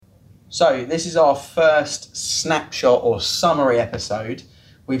So this is our first snapshot or summary episode.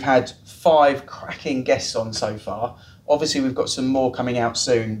 We've had 5 cracking guests on so far. Obviously we've got some more coming out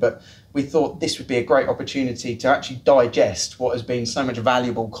soon, but we thought this would be a great opportunity to actually digest what has been so much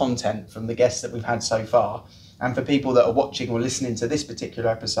valuable content from the guests that we've had so far. And for people that are watching or listening to this particular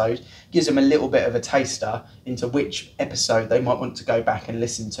episode, gives them a little bit of a taster into which episode they might want to go back and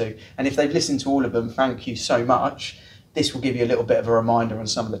listen to. And if they've listened to all of them, thank you so much. This will give you a little bit of a reminder on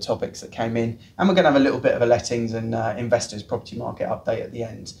some of the topics that came in. And we're going to have a little bit of a lettings and investors property market update at the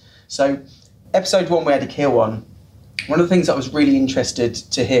end. So episode 1, we had Akil on. One of the things that I was really interested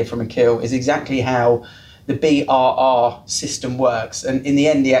to hear from Akil is exactly how the BRR system works. And in the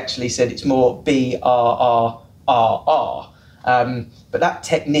end, he actually said it's more BRRRR. But that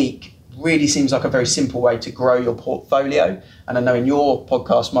technique really seems like a very simple way to grow your portfolio. And I know in your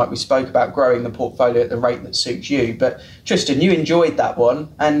podcast, Mike, we spoke about growing the portfolio at the rate that suits you. But Tristan, you enjoyed that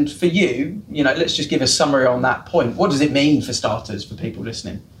one. And for you, let's just give a summary on that point. What does it mean for starters, for people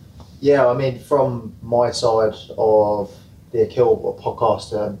listening? Yeah, I mean, from my side of the Akil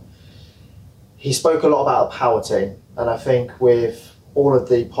podcast, he spoke a lot about a power team. And I think with all of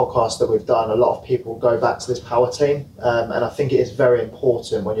the podcasts that we've done, a lot of people go back to this power team. And I think it is very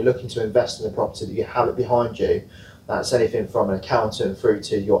important when you're looking to invest in a property that you have it behind you. That's anything from an accountant through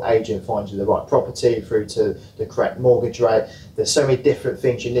to your agent finds you the right property, through to the correct mortgage rate. There's so many different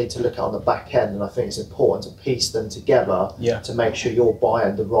things you need to look at on the back end, and I think it's important to piece them together to make sure you're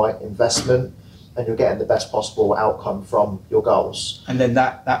buying the right investment and you're getting the best possible outcome from your goals. And then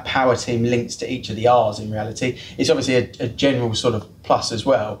that power team links to each of the R's in reality. It's obviously a general sort of plus as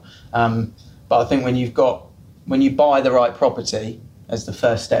well. But I think when you buy the right property as the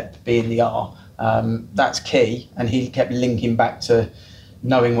first step being the R, that's key. And he kept linking back to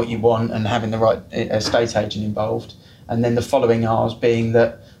knowing what you want and having the right estate agent involved. And then the following R's being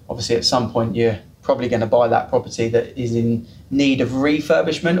that obviously at some point you're probably going to buy that property that is in need of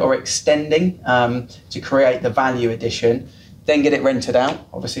refurbishment or extending to create the value addition, then get it rented out.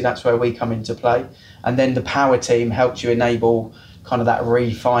 Obviously that's where we come into play. And then the power team helps you enable kind of that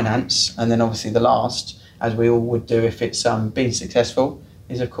refinance. And then obviously the last, as we all would do if it's been successful,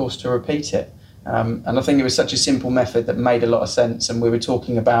 is of course to repeat it. And I think it was such a simple method that made a lot of sense. And we were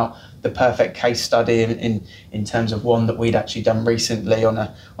talking about the perfect case study in terms of one that we'd actually done recently on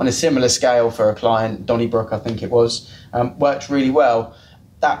a similar scale for a client, Donnybrook, I think it was, worked really well.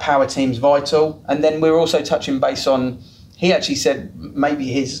 That power team's vital. And then we were also touching base on, he actually said maybe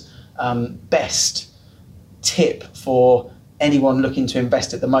his best tip for anyone looking to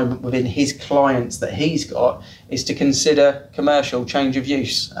invest at the moment within his clients that he's got is to consider commercial change of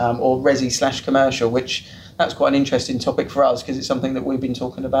use or resi/commercial, which that's quite an interesting topic for us because it's something that we've been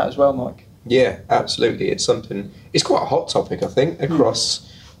talking about as well, Mike. Yeah, absolutely. It's quite a hot topic, I think,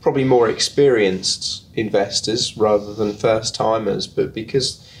 across probably more experienced investors rather than first timers, but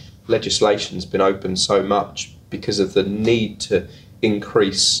because legislation's been opened so much because of the need to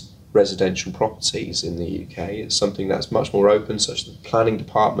increase residential properties in the UK, it's something that's much more open, such that the planning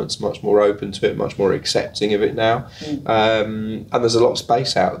department's much more open to it, much more accepting of it now. And there's a lot of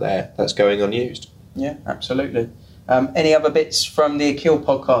space out there that's going unused. Yeah, absolutely. Any other bits from the Akil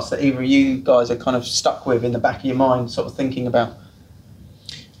podcast that either of you guys are kind of stuck with in the back of your mind, sort of thinking about?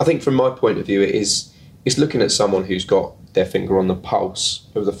 I think from my point of view, it's looking at someone who's got their finger on the pulse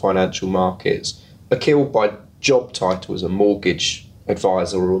of the financial markets. Akil by job title is a mortgage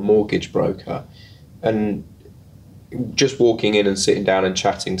advisor or a mortgage broker, and just walking in and sitting down and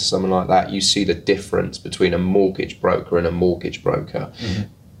chatting to someone like that, you see the difference between a mortgage broker and a mortgage broker.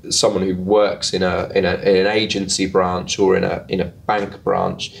 Someone who works in an agency branch or in a bank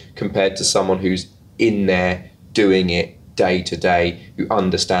branch compared to someone who's in there doing it day to day, who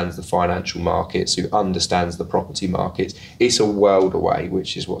understands the financial markets, who understands the property markets. It's a world away,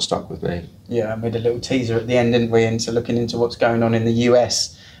 which is what stuck with me. Yeah, and we had a little teaser at the end, didn't we, into looking into what's going on in the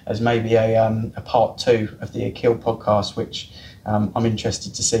US as maybe a part 2 of the Akil podcast, which I'm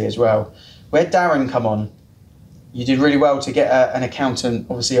interested to see as well. We had Darren come on. You did really well to get an accountant,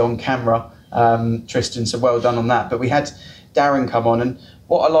 obviously on camera, Tristan, so well done on that. But we had Darren come on, and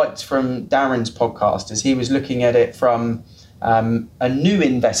what I liked from Darren's podcast is he was looking at it from a new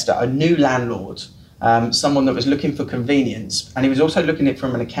investor, a new landlord, someone that was looking for convenience, and he was also looking at it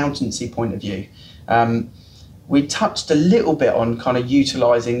from an accountancy point of view. We touched a little bit on kind of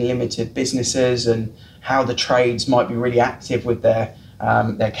utilising limited businesses and how the trades might be really active with their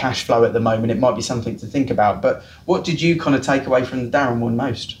cash flow at the moment. It might be something to think about. But what did you kind of take away from the Darren one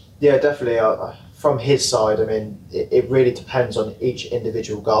most? Yeah, definitely. From his side, I mean, it really depends on each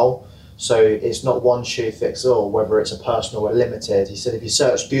individual goal. So it's not one shoe fits all, whether it's a personal or limited. He said if you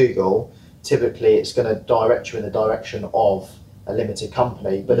search Google, typically it's going to direct you in the direction of a limited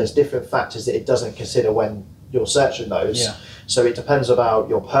company, but there's different factors that it doesn't consider when you're searching those. Yeah. So it depends about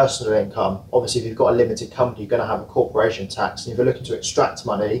your personal income. Obviously, if you've got a limited company, you're going to have a corporation tax. And if you're looking to extract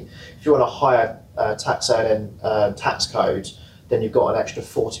money, if you want a higher tax earning tax code, then you've got an extra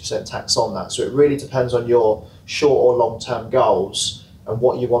 40% tax on that. So it really depends on your short or long-term goals and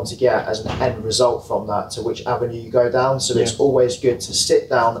what you want to get as an end result from that, to which avenue you go down. So it's always good to sit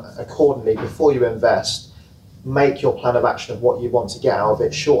down accordingly before you invest, make your plan of action of what you want to get out of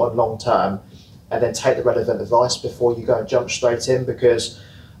it, short and long term, and then take the relevant advice before you go and jump straight in, because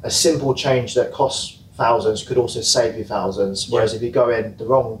a simple change that costs thousands could also save you thousands, whereas if you go in the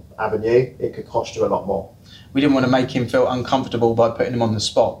wrong avenue, it could cost you a lot more. We didn't want to make him feel uncomfortable by putting him on the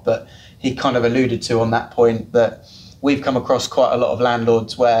spot, but he kind of alluded to on that point that we've come across quite a lot of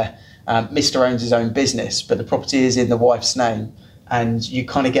landlords where Mr. owns his own business, but the property is in the wife's name. And you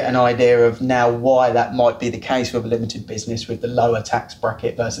kind of get an idea of now why that might be the case with a limited business with the lower tax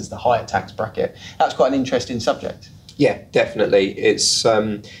bracket versus the higher tax bracket. That's quite an interesting subject. Yeah, definitely. It's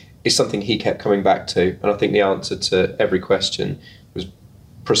something he kept coming back to, and I think the answer to every question was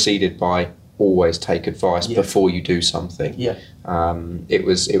preceded by always take advice before you do something. Yeah. It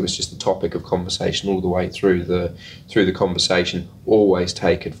was just the topic of conversation all the way through the conversation. Always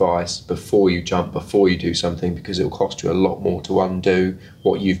take advice before you jump, before you do something, because it will cost you a lot more to undo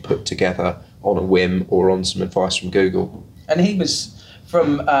what you've put together on a whim or on some advice from Google. And he was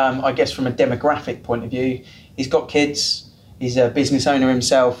from, I guess, from a demographic point of view, he's got kids. He's a business owner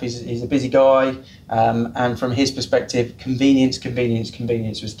himself. He's a busy guy, and from his perspective, convenience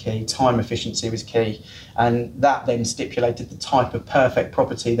was key. Time efficiency was key, and that then stipulated the type of perfect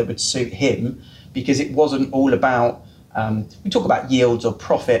property that would suit him, because it wasn't all about. We talk about yields or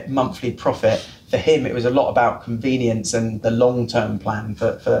profit, monthly profit. For him, it was a lot about convenience and the long-term plan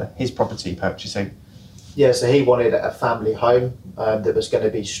for his property purchasing. Yeah, so he wanted a family home that was going to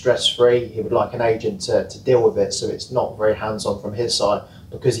be stress-free. He would like an agent to deal with it, so it's not very hands-on from his side,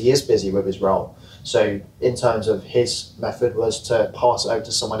 because he is busy with his role. So in terms of his method was to pass it over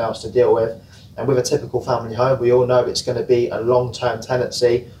to someone else to deal with. And with a typical family home, we all know it's going to be a long-term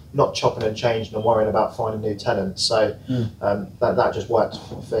tenancy, not chopping and changing and worrying about finding new tenants. So that just worked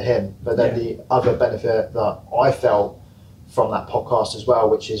for him. But then the other benefit that I felt from that podcast as well,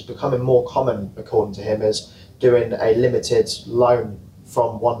 which is becoming more common according to him, is doing a limited loan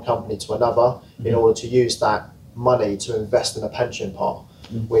from one company to another in order to use that money to invest in a pension pot,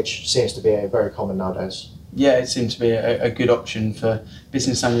 which seems to be very common nowadays. Yeah, it seems to be a good option for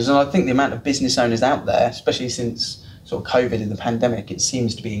business owners, and I think the amount of business owners out there, especially since sort of COVID and the pandemic, it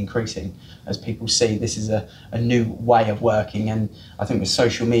seems to be increasing as people see this is a new way of working. And I think with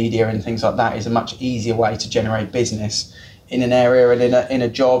social media and things like that is a much easier way to generate business in an area and in a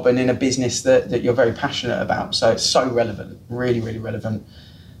job and in a business that you're very passionate about. So it's so relevant, really, really relevant.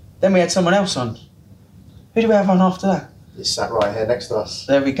 Then we had someone else on. Who do we have on after that? He's sat right here next to us.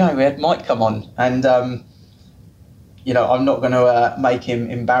 There we go. We had Mike come on, and you know, I'm not going to make him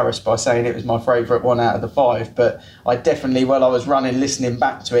embarrassed by saying it was my favourite one out of the 5, but I definitely, while I was running, listening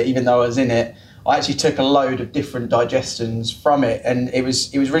back to it, even though I was in it, I actually took a load of different digestions from it, and it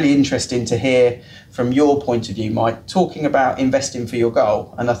was really interesting to hear from your point of view, Mike, talking about investing for your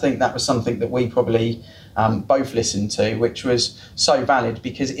goal. And I think that was something that we probably both listened to, which was so valid,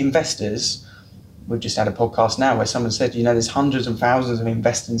 because investors, we've just had a podcast now where someone said, you know, there's hundreds and thousands of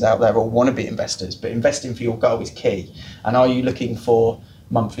investors out there or wannabe investors, but investing for your goal is key. And are you looking for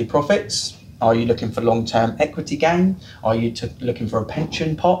monthly profits? Are you looking for long-term equity gain? Are you looking for a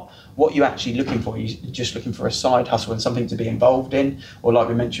pension pot? What are you actually looking for? Are you just looking for a side hustle and something to be involved in? Or like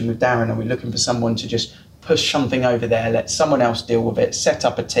we mentioned with Darren, are we looking for someone to just push something over there, let someone else deal with it, set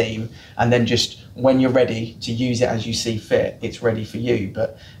up a team, and then just when you're ready to use it as you see fit, it's ready for you?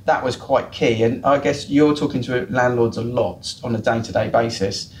 But that was quite key. And I guess you're talking to landlords a lot on a day-to-day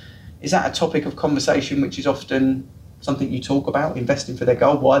basis. Is that a topic of conversation which is often something you talk about, investing for their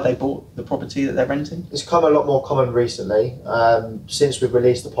goal, why they bought the property that they're renting? It's become a lot more common recently. Since we've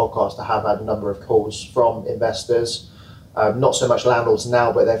released the podcast, I have had a number of calls from investors, not so much landlords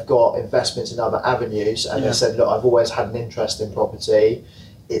now, but they've got investments in other avenues, and they said, look, I've always had an interest in property.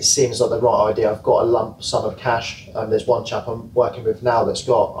 It seems like the right idea. I've got a lump sum of cash. There's one chap I'm working with now that's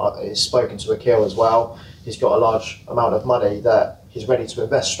he's spoken to Akil as well. He's got a large amount of money that he's ready to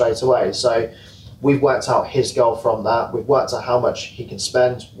invest straight away. So we've worked out his goal from that. We've worked out how much he can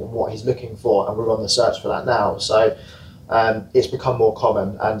spend and what he's looking for, and we're on the search for that now. So it's become more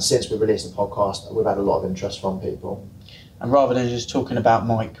common, and since we released the podcast, we've had a lot of interest from people. And rather than just talking about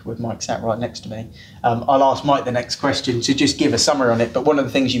Mike, with Mike sat right next to me, I'll ask Mike the next question to just give a summary on it. But one of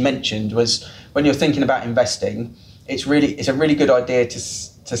the things you mentioned was when you're thinking about investing, it's a really good idea to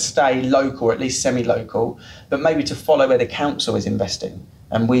stay local, or at least semi-local, but maybe to follow where the council is investing.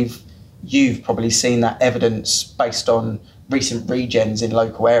 And you've probably seen that evidence based on recent regens in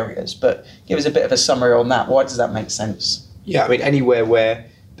local areas. But give us a bit of a summary on that. Why does that make sense? Yeah, I mean, anywhere where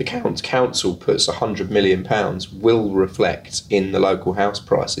the council puts £100 million will reflect in the local house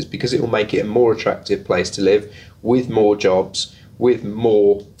prices, because it will make it a more attractive place to live, with more jobs, with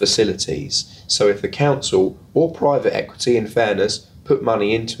more facilities. So if the council or private equity, in fairness, put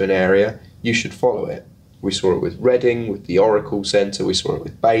money into an area, you should follow it. We saw it with Reading, with the Oracle Centre, we saw it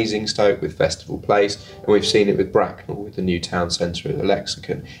with Basingstoke, with Festival Place, and we've seen it with Bracknell, with the new town centre at the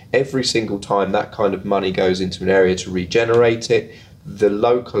Lexicon. Every single time that kind of money goes into an area to regenerate it, the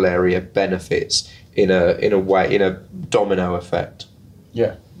local area benefits in a way, in a domino effect.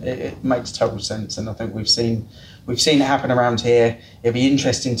 Yeah, it makes total sense, and I think we've seen it happen around here. It'll be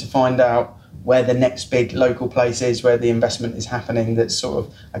interesting to find out where the next big local place is, where the investment is happening, that's sort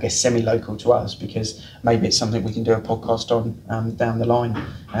of, I guess, semi-local to us, because maybe it's something we can do a podcast on down the line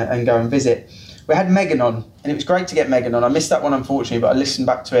and go and visit. We had Megan on, and it was great to get Megan on. I missed that one, unfortunately, but I listened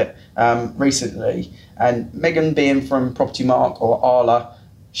back to it recently. And Megan, being from Property Mark or Arla,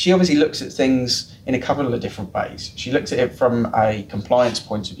 she obviously looks at things in a couple of different ways. She looks at it from a compliance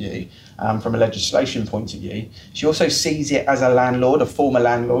point of view, from a legislation point of view. She also sees it as a landlord, a former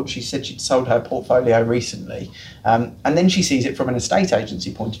landlord. She said she'd sold her portfolio recently. And then she sees it from an estate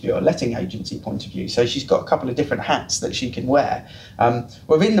agency point of view, or a letting agency point of view. So she's got a couple of different hats that she can wear.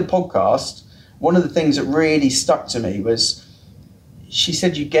 Within the podcast, one of the things that really stuck to me was, she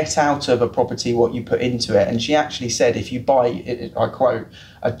said you get out of a property what you put into it. And she actually said, if you buy, I quote,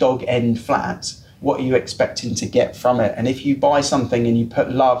 a dog end flat, what are you expecting to get from it? And if you buy something and you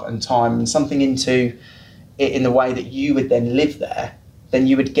put love and time and something into it in the way that you would then live there, then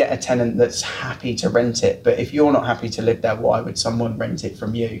you would get a tenant that's happy to rent it. But if you're not happy to live there, why would someone rent it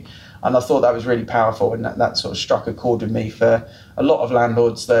from you? And I thought that was really powerful, and that sort of struck a chord with me for a lot of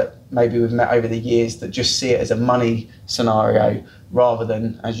landlords that maybe we've met over the years that just see it as a money scenario, rather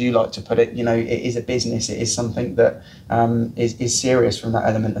than, as you like to put it, you know, it is a business. It is something that is serious from that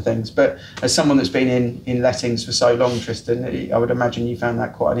element of things. But as someone that's been in lettings for so long, Tristan, I would imagine you found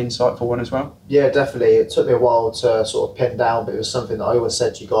that quite an insightful one as well. Yeah, definitely. It took me a while to sort of pin down, but it was something that I always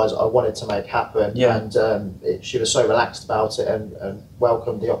said to you guys I wanted to make happen. Yeah. And she was so relaxed about it and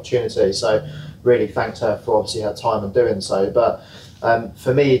welcomed the opportunity. So really thanked her for obviously her time in doing so. But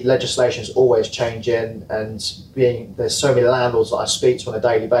for me, legislation is always changing, and there's so many landlords that I speak to on a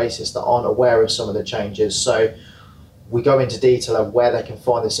daily basis that aren't aware of some of the changes. So we go into detail of where they can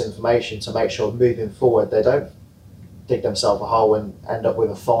find this information to make sure moving forward they don't dig themselves a hole and end up with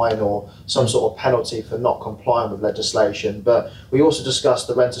a fine or some sort of penalty for not complying with legislation. But we also discussed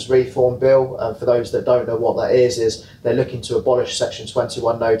the Renters Reform Bill. For those that don't know what that is they're looking to abolish Section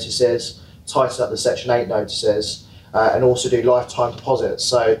 21 notices, tighten up the Section 8 notices, and also do lifetime deposits.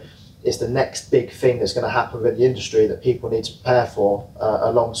 So it's the next big thing that's going to happen within the industry that people need to prepare for,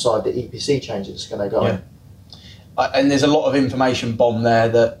 alongside the EPC changes that's going to go in. And there's a lot of information bomb there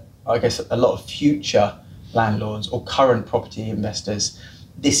that I guess a lot of future landlords or current property investors,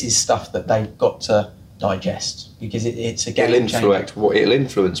 this is stuff that they've got to digest, because it's a game changer. It'll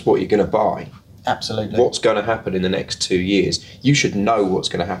influence what you're going to buy. Absolutely. What's going to happen in the next 2 years? You should know what's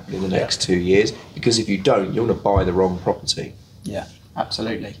going to happen in the next 2 years, because if you don't, you're going to buy the wrong property. Yeah,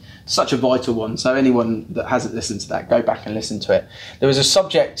 absolutely. Such a vital one. So anyone that hasn't listened to that, go back and listen to it. There was a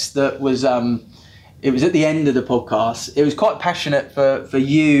subject that was, it was at the end of the podcast. It was quite passionate for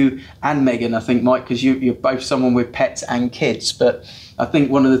you and Megan, I think, Mike, because you're both someone with pets and kids. But I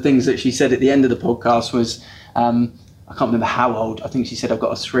think one of the things that she said at the end of the podcast was, I can't remember how old. I think she said, I've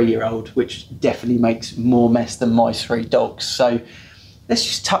got a 3-year-old, which definitely makes more mess than my 3 dogs. So let's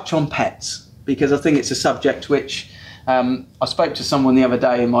just touch on pets, because I think it's a subject which I spoke to someone the other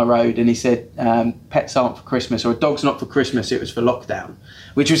day in my road, and he said pets aren't for Christmas, or a dog's not for Christmas, it was for lockdown,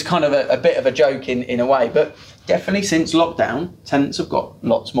 which was kind of a bit of a joke in a way. But definitely since lockdown, tenants have got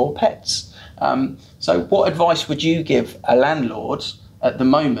lots more pets. So what advice would you give a landlord at the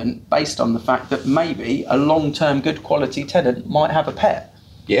moment, based on the fact that maybe a long-term good quality tenant might have a pet?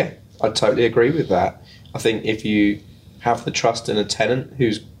 Yeah, I totally agree with that. I think if you have the trust in a tenant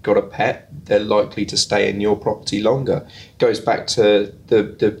who's got a pet, they're likely to stay in your property longer. It goes back to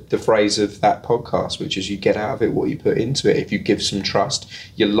the phrase of that podcast, which is you get out of it what you put into it. If you give some trust,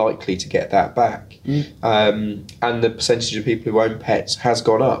 you're likely to get that back. And the percentage of people who own pets has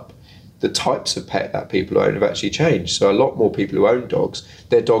gone up. the types of pet that people own have actually changed. So a lot more people who own dogs,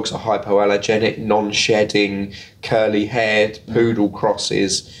 their dogs are hypoallergenic, non-shedding, curly-haired, poodle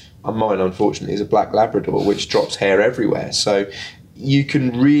crosses. And mine, unfortunately, is a black Labrador, which drops hair everywhere. So you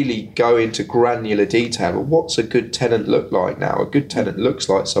can really go into granular detail. But what's a good tenant look like now? A good tenant looks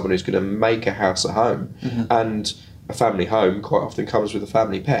like someone who's going to make a house a home. And a family home quite often comes with a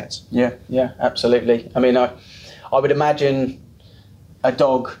family pet. Yeah, absolutely. I mean, I would imagine a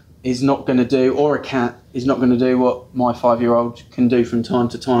dog is not going to do, or a cat is not going to do what my 5-year-old can do from time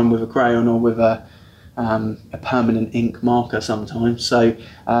to time with a crayon or with a permanent ink marker sometimes. So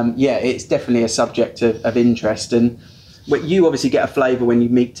it's definitely a subject of interest. And you obviously get a flavour when you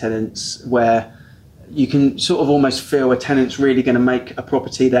meet tenants where you can sort of almost feel a tenant's really going to make a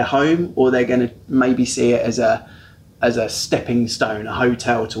property their home, or they're going to maybe see it as a stepping stone, a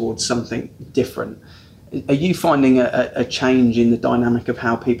hotel towards something different. Are you finding a change in the dynamic of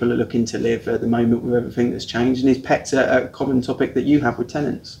how people are looking to live at the moment with everything that's changed? And is pets a common topic that you have with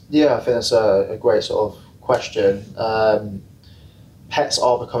tenants? Yeah, I think that's a great sort of question. Pets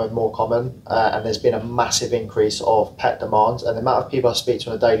are becoming more common, and there's been a massive increase of pet demand. And the amount of people I speak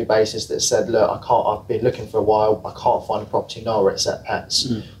to on a daily basis that said, look, I've been looking for a while, I can't find a property nowhere where it's at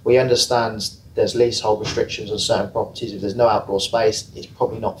pets. We understand there's leasehold restrictions on certain properties. If there's no outdoor space, it's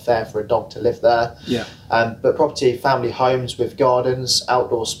probably not fair for a dog to live there. Yeah. But family homes with gardens,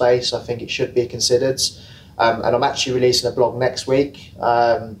 outdoor space, I think it should be considered. And I'm actually releasing a blog next week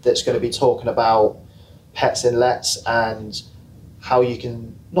that's going to be talking about pets in lets and how you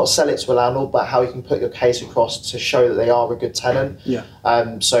can not sell it to a landlord, but how you can put your case across to show that they are a good tenant. Yeah.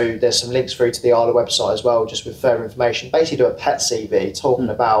 So there's some links through to the Isla website as well, just with further information. Basically do a pet CV talking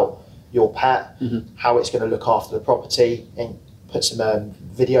about your pet, how it's going to look after the property, and put some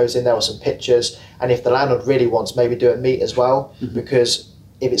videos in there or some pictures. And if the landlord really wants, maybe do a meet as well, because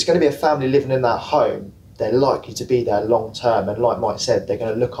if it's going to be a family living in that home, they're likely to be there long term, and like Mike said, they're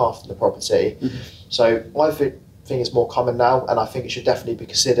going to look after the property. So I think it's more common now, and I think it should definitely be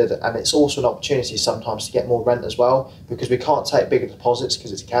considered. And it's also an opportunity sometimes to get more rent as well, because we can't take bigger deposits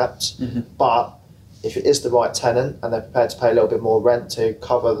because it's capped. But if it is the right tenant and they're prepared to pay a little bit more rent to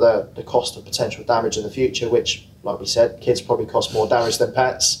cover the cost of potential damage in the future, which, like we said, kids probably cost more damage than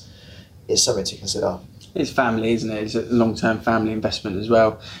pets, is something to consider. It's family, isn't it? It's a long-term family investment as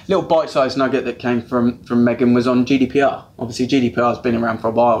well. Little bite-sized nugget that came from Megan was on GDPR. Obviously, GDPR has been around for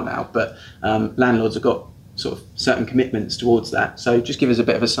a while now, but landlords have got sort of certain commitments towards that. So just give us a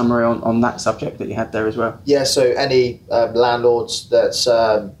bit of a summary on that subject that you had there as well. Yeah, so any landlords that's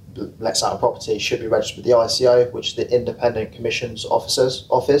lets out a property should be registered with the ICO, which is the Independent Commissions Office.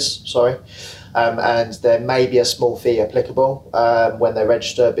 And there may be a small fee applicable when they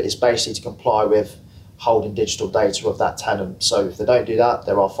register, but it's basically to comply with holding digital data of that tenant. So if they don't do that,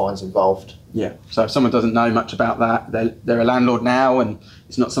 there are fines involved. Yeah, so if someone doesn't know much about that, they're a landlord now and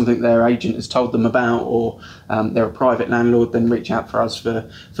it's not something their agent has told them about, or they're a private landlord, then reach out for us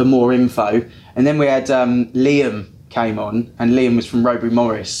for more info. And then we had Liam came on, and Liam was from Rowbury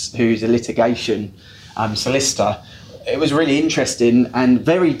Morris, who's a litigation solicitor. It was really interesting and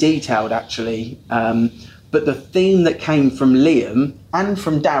very detailed actually, but the theme that came from Liam and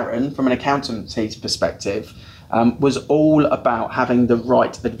from Darren from an accountancy's perspective was all about having the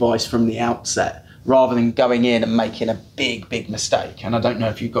right advice from the outset, rather than going in and making a big mistake. And I don't know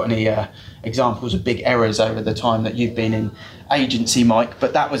if you've got any examples of big errors over the time that you've been in agency, Mike,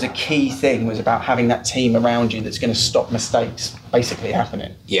 but that was a key thing, was about having that team around you that's going to stop mistakes basically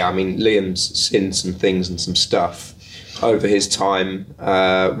happening. Yeah, I mean, Liam's seen some things and some stuff over his time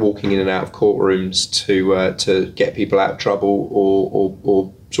walking in and out of courtrooms to get people out of trouble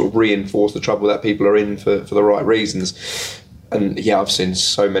or sort of reinforce the trouble that people are in for the right reasons. And yeah, I've seen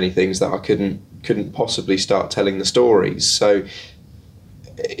so many things that I couldn't possibly start telling the stories. So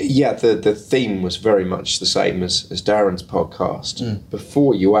yeah, the theme was very much the same as Darren's podcast.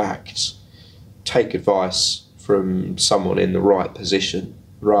 Before you act, take advice from someone in the right position,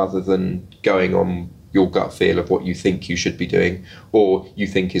 rather than going on your gut feel of what you think you should be doing or you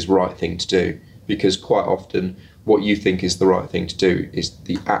think is right thing to do, because quite often what you think is the right thing to do is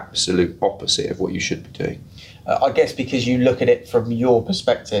the absolute opposite of what you should be doing. I guess because you look at it from your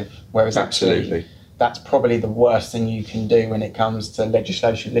perspective, whereas actually that's probably the worst thing you can do when it comes to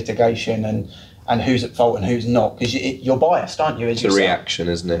legislation, litigation, and who's at fault and who's not, because you're biased, aren't you? It's a reaction,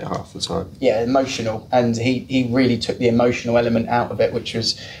 isn't it, half the time? Yeah, emotional, and he really took the emotional element out of it, which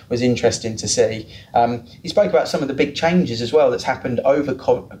was interesting to see. He spoke about some of the big changes as well that's happened over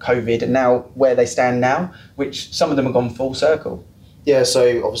COVID and now where they stand now, which some of them have gone full circle. Yeah,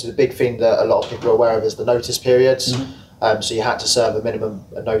 so obviously the big thing that a lot of people are aware of is the notice periods. So you had to serve a minimum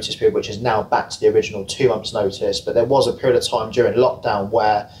notice period, which is now back to the original 2 months notice. But there was a period of time during lockdown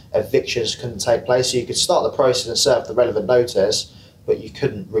where evictions couldn't take place. So you could start the process and serve the relevant notice, but you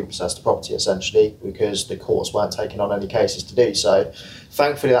couldn't repossess the property essentially because the courts weren't taking on any cases to do so.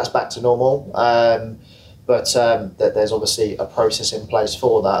 Thankfully, that's back to normal. But there's obviously a process in place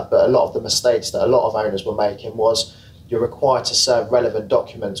for that. But a lot of the mistakes that a lot of owners were making was you're required to serve relevant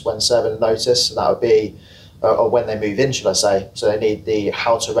documents when serving a notice. So that would be or when they move in, should I say. So they need the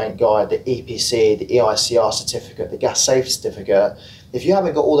how to rent guide, the EPC, the EICR certificate, the gas safety certificate. If you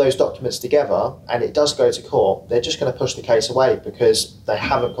haven't got all those documents together and it does go to court, they're just going to push the case away because they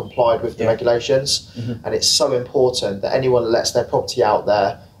haven't complied with the regulations. And it's so important that anyone that lets their property out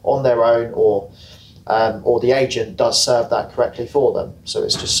there on their own or the agent does serve that correctly for them. So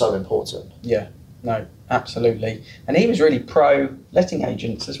it's just so important. Yeah, no, absolutely. And he was really pro letting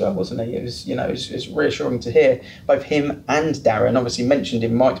agents as well, wasn't he? It was, you know, it was reassuring to hear both him and Darren, obviously mentioned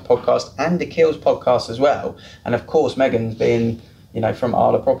in Mike's podcast and Akil's podcast as well. And of course, Megan's being, you know, from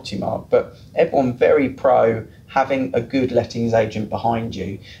Arla Property Mark, but everyone very pro having a good lettings agent behind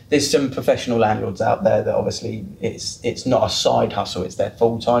you. There's some professional landlords out there that obviously it's not a side hustle, it's their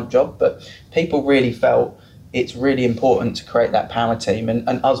full-time job, but people really felt it's really important to create that power team, and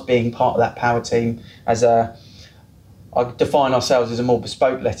us being part of that power team as I define ourselves as a more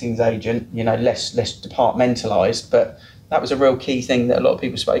bespoke lettings agent, you know, less departmentalised, but that was a real key thing that a lot of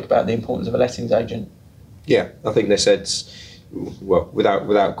people spoke about, the importance of a lettings agent. Yeah, I think they said, well,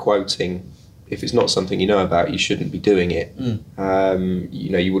 without quoting, if it's not something you know about, you shouldn't be doing it. You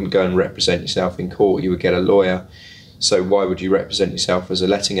know, you wouldn't go and represent yourself in court, you would get a lawyer. So why would you represent yourself as a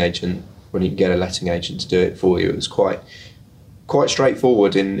letting agent when you can get a letting agent to do it for you? It was quite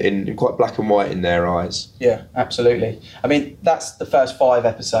straightforward in quite black and white in their eyes. Yeah, absolutely. I mean, that's the first 5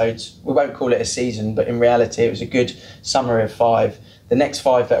 episodes. We won't call it a season, but in reality, it was a good summary of 5. The next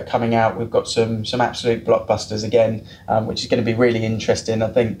 5 that are coming out, we've got some absolute blockbusters again, which is going to be really interesting. I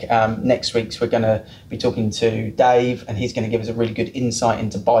think next week's we're going to be talking to Dave, and he's going to give us a really good insight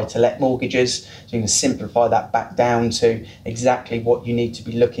into buy-to-let mortgages. So you're going to simplify that back down to exactly what you need to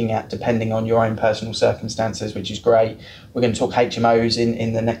be looking at depending on your own personal circumstances, which is great. We're going to talk HMOs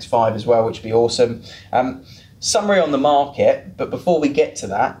in the next 5 as well, which would be awesome. Summary on the market, but before we get to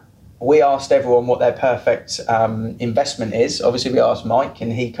that, we asked everyone what their perfect investment is. Obviously, we asked Mike,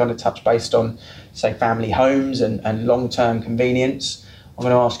 and he kind of touched based on, say, family homes and long-term convenience. I'm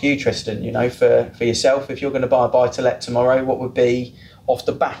going to ask you, Tristan, you know, for yourself, if you're going to buy a buy-to-let tomorrow, what would be, off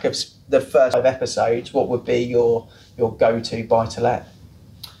the back of the first 5 episodes, what would be your go-to buy-to-let?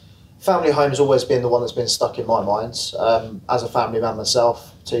 Family home's always been the one that's been stuck in my mind. As a family man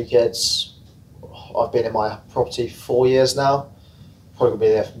myself, 2 kids, I've been in my property 4 years now. Probably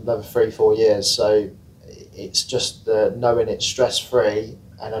be there for another 3-4 years, so it's just knowing it's stress-free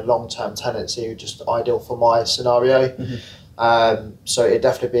and a long-term tenancy, just ideal for my scenario. So it'd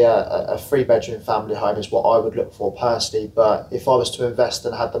definitely be a 3-bedroom family home is what I would look for personally. But if I was to invest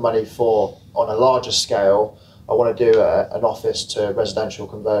and had the money for on a larger scale, I want to do an office to residential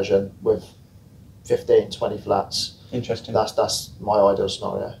conversion with 15-20 flats. Interesting. That's my ideal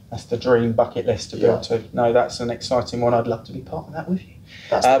scenario. That's the dream bucket list to build to. No, that's an exciting one. I'd love to be part of that with you.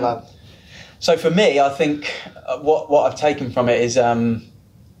 That's the plan. So for me, I think what I've taken from it is I'm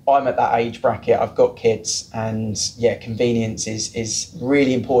at that age bracket. I've got kids, and yeah, convenience is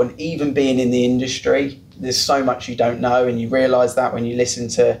really important. Even being in the industry, there's so much you don't know, and you realise that when you listen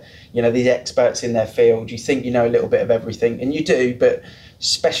to, you know, these experts in their field. You think you know a little bit of everything, and you do, but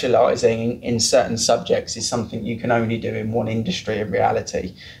specialising in certain subjects is something you can only do in one industry in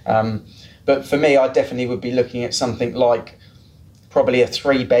reality. But for me, I definitely would be looking at something like probably a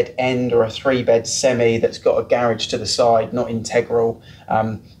 3-bed end or a 3-bed semi that's got a garage to the side, not integral,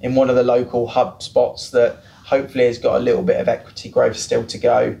 in one of the local hub spots that hopefully has got a little bit of equity growth still to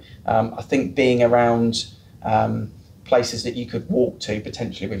go. I think being around places that you could walk to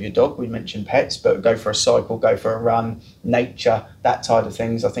potentially with your dog. We mentioned pets, but go for a cycle, go for a run, nature, that type of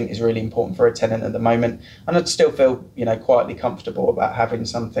things I think is really important for a tenant at the moment. And I'd still feel, you know, quietly comfortable about having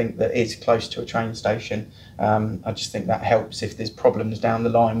something that is close to a train station. I just think that helps if there's problems down the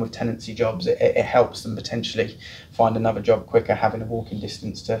line with tenancy jobs. It helps them potentially find another job quicker, having a walking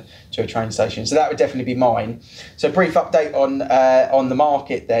distance to a train station. So that would definitely be mine. So brief update on the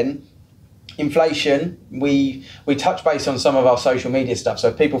market then. Inflation, we touch base on some of our social media stuff. So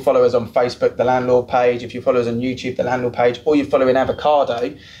if people follow us on Facebook, the Landlord page, if you follow us on YouTube, the Landlord page, or you're following Avocado,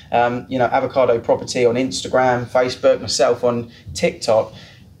 you know, Avocado Property on Instagram, Facebook, myself on TikTok,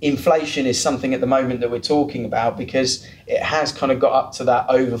 inflation is something at the moment that we're talking about, because it has kind of got up to that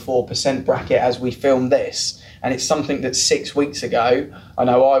over 4% bracket as we film this. And it's something that 6 weeks ago, I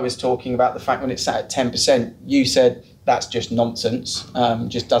know I was talking about the fact when it sat at 10%, you said that's just nonsense,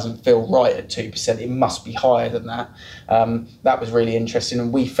 just doesn't feel right at 2%. It must be higher than that. That was really interesting.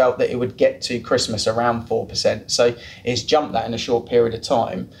 And we felt that it would get to Christmas around 4%. So it's jumped that in a short period of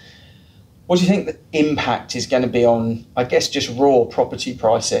time. What do you think the impact is going to be on, I guess, just raw property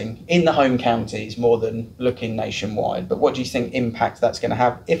pricing in the home counties more than looking nationwide? But what do you think impact that's going to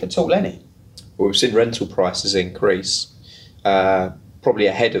have, if at all any? Well, we've seen rental prices increase, probably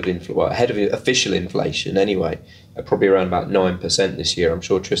ahead of official inflation anyway, probably around about 9% this year. I'm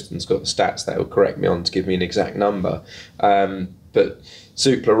sure Tristan's got the stats that will correct me on to give me an exact number. But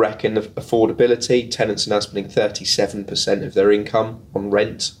Zoopla reckon of affordability, tenants are now spending 37% of their income on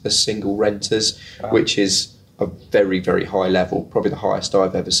rent as single renters, wow, which is a very, very high level, probably the highest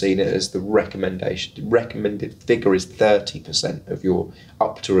I've ever seen it. As the recommended figure is 30% of your,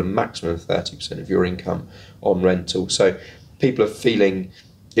 up to a maximum of 30% of your income on rental. So people are feeling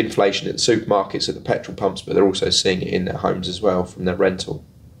inflation at the supermarkets, at the petrol pumps, but they're also seeing it in their homes as well from their rental.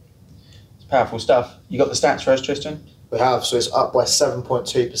 It's powerful stuff. You got the stats for us, Tristan? We have, so it's up by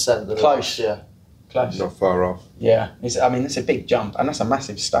 7.2% than last year. Close. Not far off. Yeah, it's a big jump, and that's a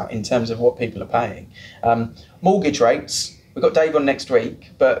massive stat in terms of what people are paying. Mortgage rates, we've got Dave on next week,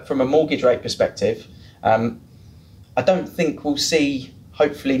 but from a mortgage rate perspective, I don't think we'll see,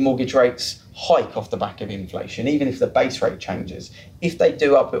 hopefully, mortgage rates hike off the back of inflation, even if the base rate changes. If they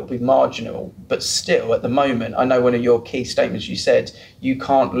do up, it will be marginal, but still, at the moment, I know one of your key statements, you said you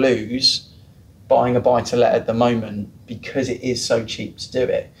can't lose buying a buy-to-let at the moment because it is so cheap to do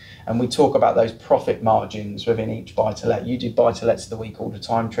it. And we talk about those profit margins within each buy-to-let. You do buy-to-lets of the week all the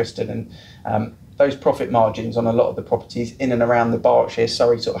time, Tristan, and those profit margins on a lot of the properties in and around the Berkshire,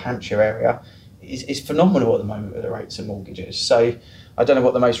 Surrey, sort of Hampshire area is phenomenal at the moment with the rates of mortgages. So I don't know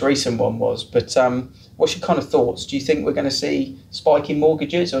what the most recent one was, but what's your kind of thoughts? Do you think we're going to see spiking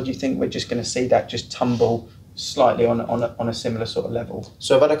mortgages, or do you think we're just going to see that just tumble slightly on a similar sort of level?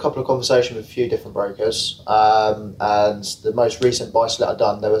 So I've had a couple of conversations with a few different brokers, and the most recent buy-to-let I've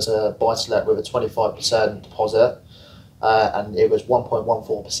done, there was a buy-to-let with a 25% deposit, and it was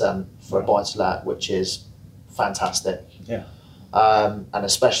 1.14% for a buy-to-let, which is fantastic. Yeah. And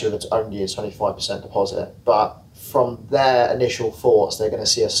especially with only a 25% deposit. But from their initial thoughts, they're going to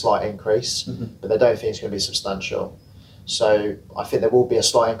see a slight increase, but they don't think it's going to be substantial. So I think there will be a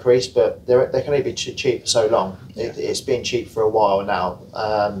slight increase, but they can only be cheap for so long. It's been cheap for a while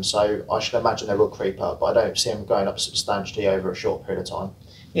now, so I should imagine they will creep up, but I don't see them going up substantially over a short period of time.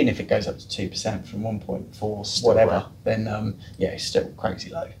 Even if it goes up to 2% from 1.4, whatever, right, then it's still crazy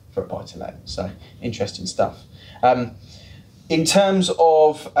low for a buy-to-let. So interesting stuff. In terms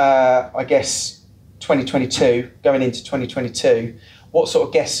of, I guess, 2022, going into 2022, what sort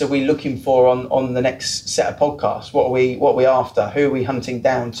of guests are we looking for on the next set of podcasts? What are we after? Who are we hunting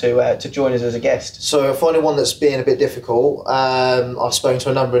down to join us as a guest? So finding one that's been a bit difficult. I've spoken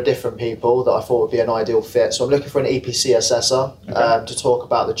to a number of different people that I thought would be an ideal fit. So I'm looking for an EPC assessor, okay, to talk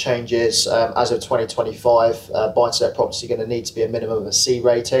about the changes as of 2025. Buy-to-let property are going to need to be a minimum of a C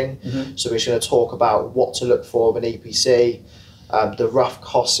rating. So we're going to talk about what to look for of an EPC. The rough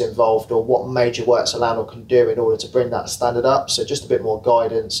costs involved, or what major works a landlord can do in order to bring that standard up. So just a bit more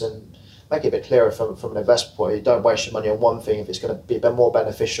guidance and make it a bit clearer from an investment point of view. Don't waste your money on one thing if it's going to be a bit more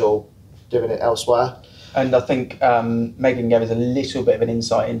beneficial doing it elsewhere. And I think Megan gave us a little bit of an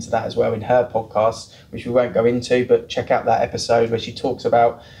insight into that as well in her podcast, which we won't go into, but check out that episode where she talks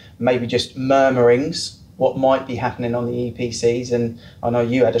about maybe just murmurings, what might be happening on the EPCs. And I know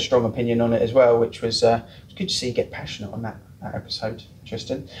you had a strong opinion on it as well, which was good to see you get passionate on that episode,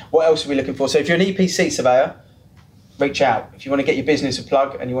 Tristan. What else are we looking for? So if you're an EPC surveyor, reach out. If you want to get your business a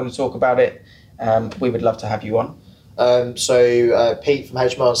plug and you want to talk about it, we would love to have you on. Pete from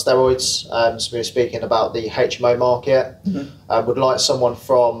HMO on Steroids, so we were speaking about the HMO market. Would like someone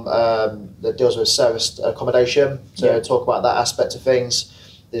from that deals with serviced accommodation to talk about that aspect of things.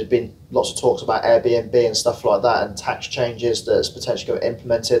 There's been lots of talks about Airbnb and stuff like that, and tax changes that's potentially going to be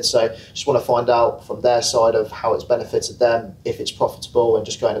implemented. So just want to find out from their side of how it's benefited them, if it's profitable, and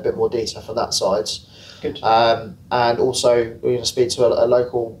just go in a bit more detail from that side. Good. And also we're going to speak to a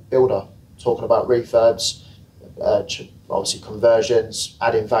local builder, talking about refurbs, obviously conversions,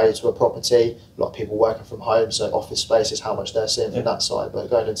 adding value to a property. A lot of people working from home, so office spaces, how much they're seeing from that side, but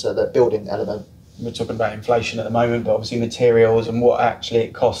going into the building element. We're talking about inflation at the moment, but obviously materials and what actually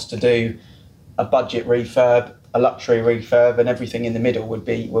it costs to do a budget refurb a luxury refurb, and everything in the middle would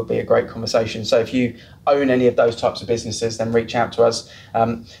be a great conversation. So if you own any of those types of businesses, then reach out to us.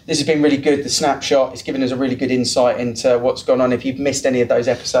 This has been really good. The snapshot, it's given us a really good insight into what's gone on. If you've missed any of those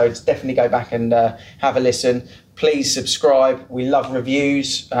episodes, definitely go back and have a listen. Please subscribe. We love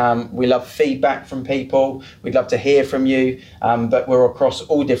reviews. We love feedback from people. We'd love to hear from you. But we're across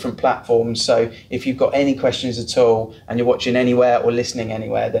all different platforms. So if you've got any questions at all and you're watching anywhere or listening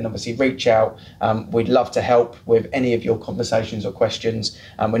anywhere, then obviously reach out. We'd love to help with any of your conversations or questions.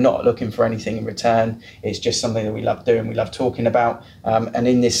 We're not looking for anything in return. It's just something that we love doing. We love talking about. And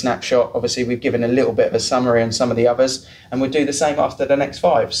in this snapshot, obviously, we've given a little bit of a summary on some of the others, and we'll do the same after the next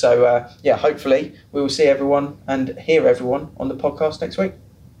 5. So yeah, hopefully we will see everyone and hear everyone on the podcast next week.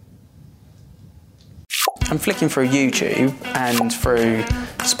 I'm flicking through YouTube and through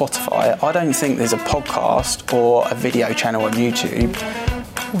Spotify. I don't think there's a podcast or a video channel on YouTube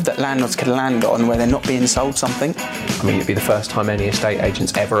that landlords can land on where they're not being sold something. I mean, it'd be the first time any estate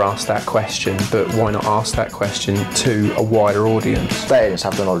agents ever asked that question, but why not ask that question to a wider audience? Estate agents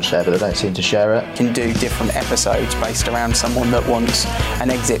have the knowledge there, but they don't seem to share it. You can do different episodes based around someone that wants an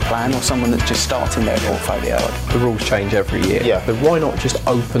exit plan or someone that's just starting their portfolio. The rules change every year. Yeah. But why not just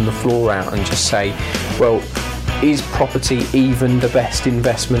open the floor out and just say, well, is property even the best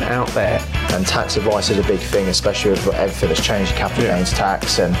investment out there? And tax advice is a big thing, especially with everything that's changed, capital gains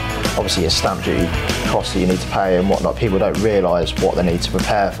tax, and obviously your stamp duty costs that you need to pay and whatnot. People don't realise what they need to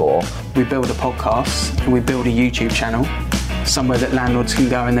prepare for. We build a podcast and we build a YouTube channel, somewhere that landlords can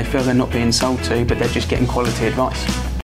go and they feel they're not being sold to, but they're just getting quality advice.